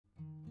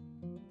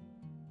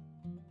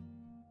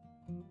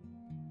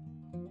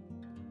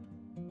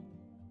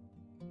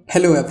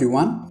Hello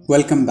everyone,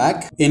 welcome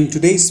back. In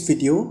today's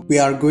video, we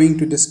are going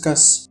to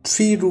discuss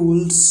three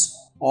rules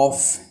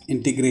of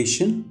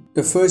integration.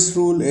 The first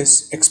rule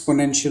is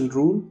exponential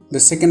rule, the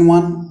second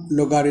one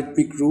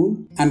logarithmic rule,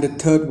 and the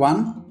third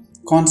one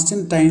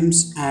constant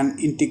times and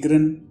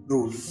integrand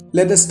rule.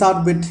 Let us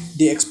start with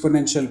the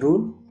exponential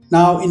rule.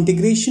 Now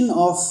integration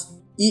of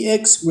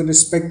ex with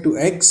respect to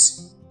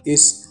x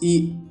is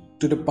e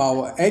to the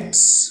power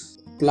x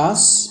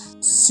plus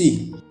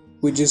c,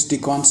 which is the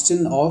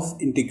constant of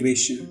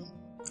integration.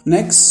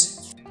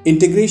 Next,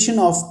 integration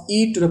of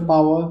e to the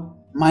power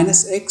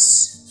minus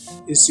x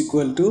is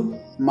equal to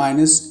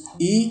minus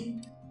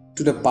e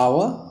to the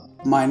power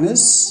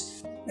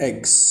minus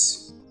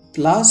x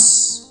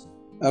plus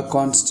a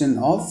constant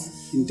of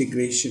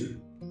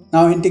integration.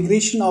 Now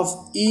integration of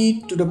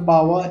e to the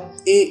power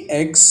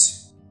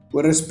ax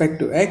with respect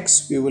to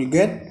x, we will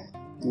get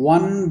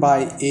 1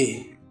 by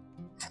a,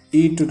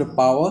 e to the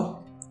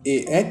power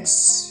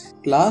ax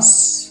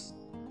plus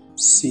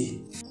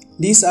c.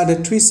 These are the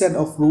three set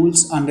of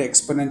rules under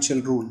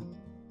exponential rule.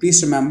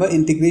 Please remember,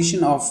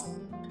 integration of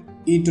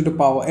e to the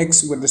power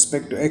x with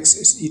respect to x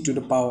is e to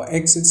the power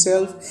x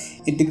itself.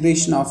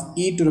 Integration of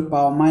e to the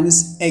power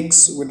minus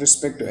x with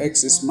respect to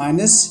x is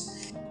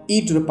minus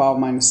e to the power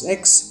minus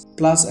x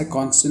plus a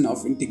constant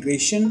of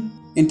integration.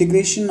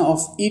 Integration of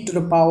e to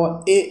the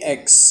power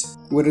ax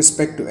with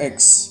respect to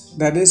x,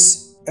 that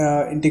is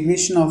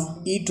integration of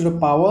e to the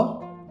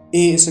power,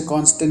 a is a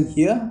constant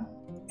here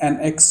and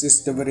x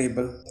is the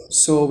variable.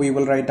 So we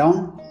will write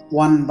down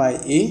 1 by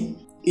a,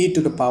 e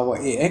to the power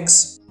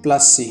ax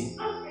plus c.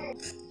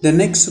 The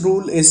next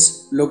rule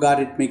is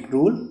logarithmic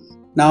rule.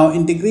 Now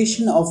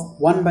integration of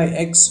 1 by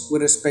x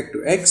with respect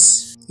to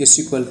x is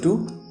equal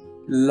to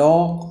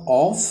log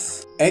of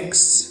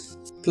x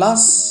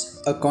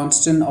plus a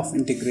constant of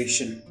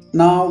integration.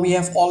 Now we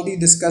have already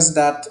discussed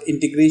that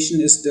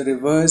integration is the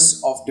reverse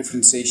of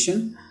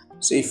differentiation.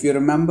 So if you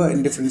remember,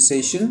 in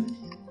differentiation,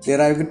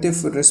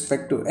 derivative with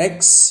respect to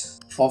x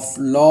of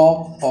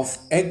log of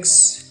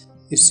x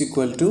is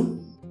equal to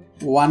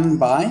 1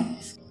 by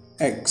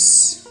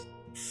x.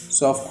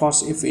 So of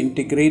course, if we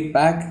integrate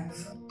back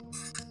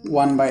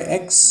 1 by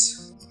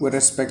x with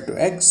respect to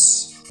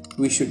x,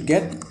 we should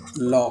get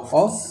log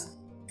of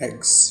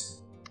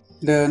x.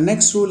 The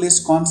next rule is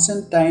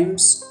constant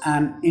times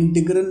and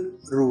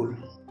integrand rule.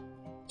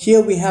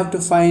 Here we have to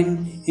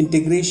find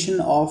integration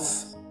of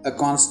a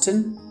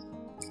constant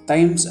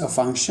times a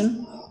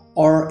function,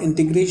 or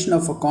integration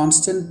of a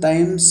constant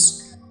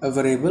times a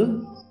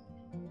variable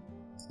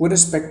with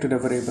respect to the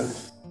variable.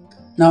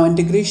 Now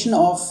integration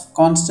of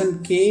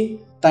constant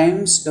k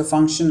times the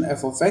function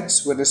f of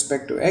x with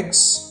respect to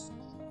x,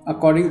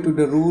 according to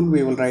the rule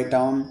we will write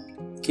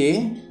down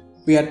k.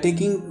 We are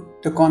taking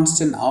the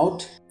constant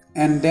out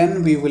and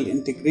then we will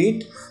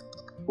integrate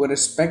with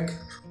respect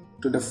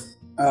to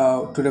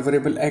the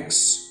variable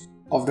x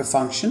of the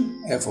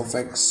function f of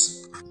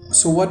x.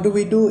 So what do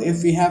we do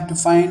if we have to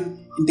find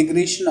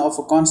integration of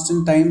a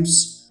constant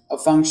times a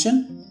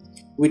function?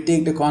 We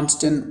take the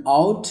constant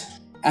out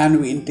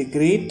and we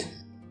integrate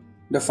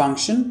the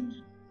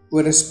function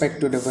with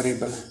respect to the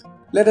variable.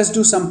 Let us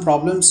do some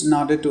problems in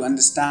order to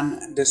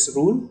understand this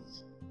rule.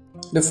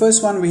 The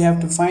first one, we have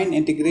to find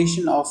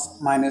integration of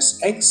minus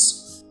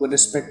x with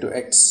respect to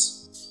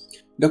x.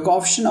 The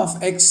coefficient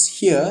of x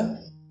here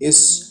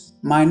is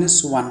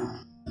minus 1.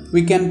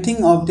 We can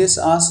think of this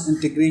as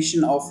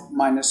integration of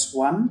minus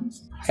 1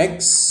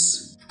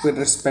 x with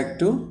respect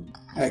to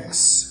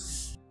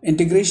x.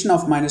 Integration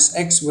of minus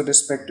x with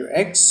respect to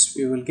x,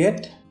 we will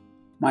get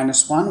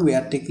minus 1. We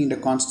are taking the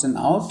constant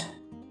out.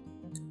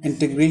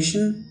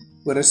 Integration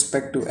with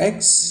respect to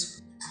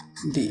x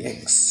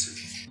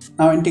dx.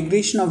 Now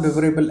integration of the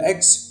variable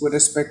x with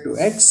respect to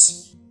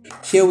x,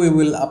 here we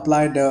will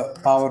apply the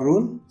power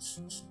rule.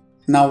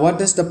 Now what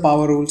does the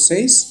power rule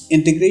says?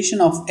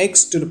 Integration of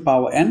x to the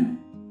power n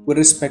with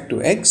respect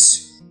to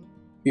x,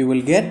 we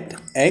will get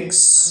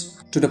x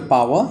to the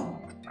power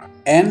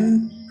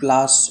n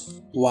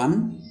plus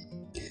 1.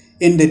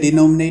 In the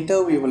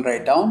denominator we will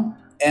write down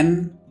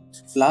n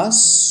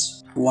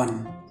plus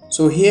 1.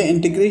 So here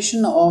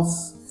integration of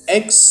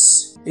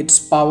x, its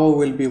power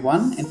will be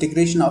 1.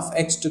 Integration of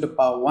x to the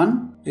power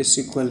 1 is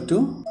equal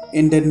to,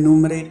 in the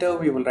numerator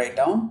we will write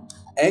down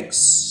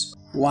x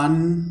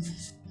 1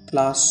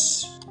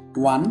 plus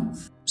 1.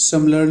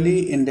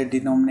 Similarly, in the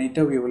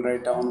denominator we will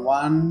write down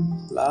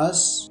 1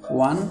 plus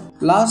 1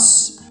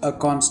 plus a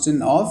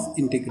constant of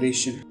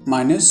integration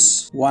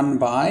minus 1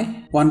 by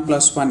 1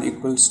 plus 1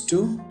 equals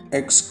to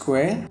x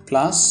square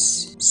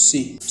plus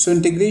c. So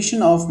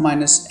integration of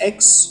minus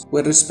x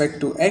with respect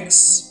to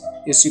x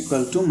is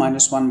equal to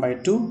minus 1 by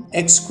 2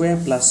 x square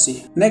plus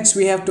c. Next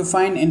we have to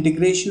find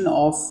integration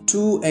of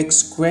 2x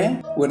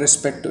square with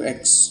respect to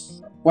x.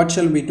 What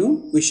shall we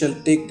do? We shall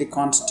take the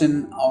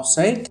constant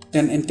outside,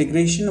 then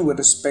integration with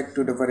respect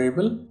to the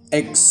variable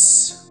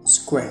x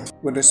square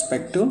with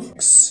respect to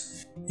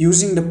x.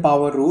 Using the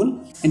power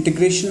rule,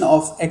 integration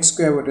of x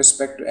square with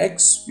respect to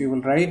x, we will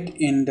write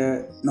in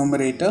the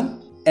numerator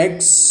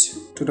x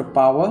to the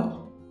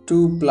power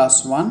 2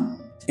 plus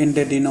 1 In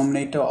the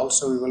denominator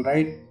also we will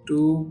write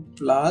 2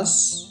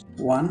 plus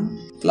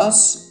 1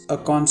 plus a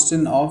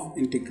constant of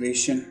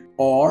integration,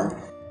 or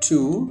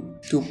 2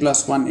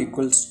 plus 1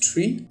 equals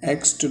 3,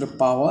 x to the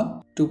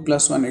power 2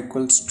 plus 1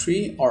 equals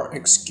 3, or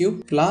x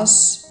cubed,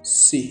 plus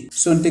c.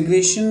 So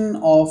integration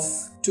of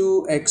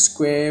 2x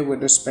square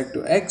with respect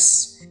to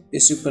x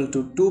is equal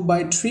to 2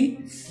 by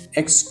 3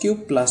 x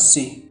cubed plus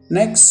c.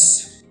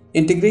 Next,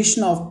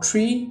 integration of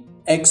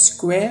 3x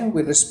square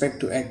with respect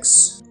to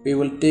x. We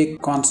will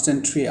take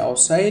constant 3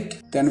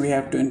 outside, then we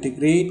have to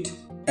integrate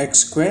x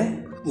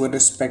square with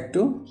respect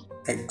to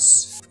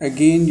x.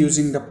 Again,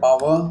 using the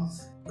power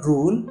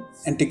rule,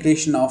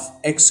 integration of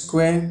x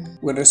square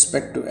with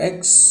respect to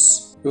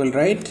x, we will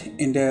write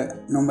in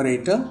the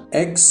numerator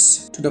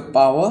x to the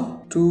power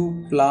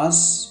 2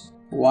 plus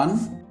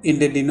 1. In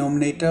the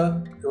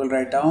denominator, we will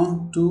write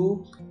down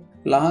 2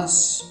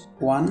 plus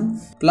 1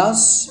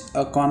 plus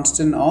a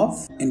constant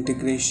of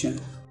integration.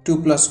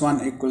 2 plus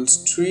 1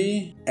 equals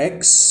 3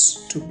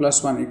 x, 2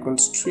 plus 1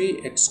 equals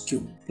 3 x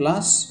cubed,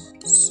 plus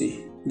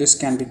c. This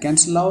can be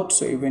cancelled out,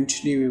 so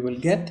eventually we will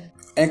get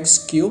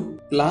x cubed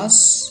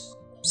plus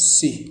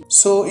c.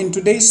 So in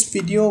today's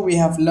video we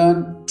have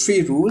learned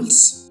 3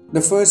 rules. The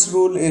first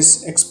rule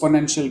is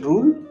exponential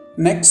rule,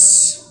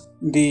 next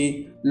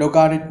the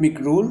logarithmic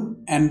rule,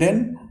 and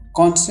then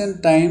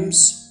constant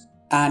times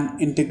and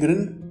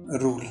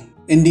integrand rule.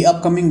 In the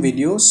upcoming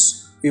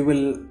videos we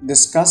will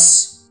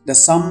discuss the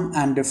sum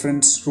and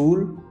difference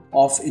rule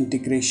of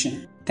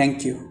integration.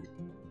 Thank you.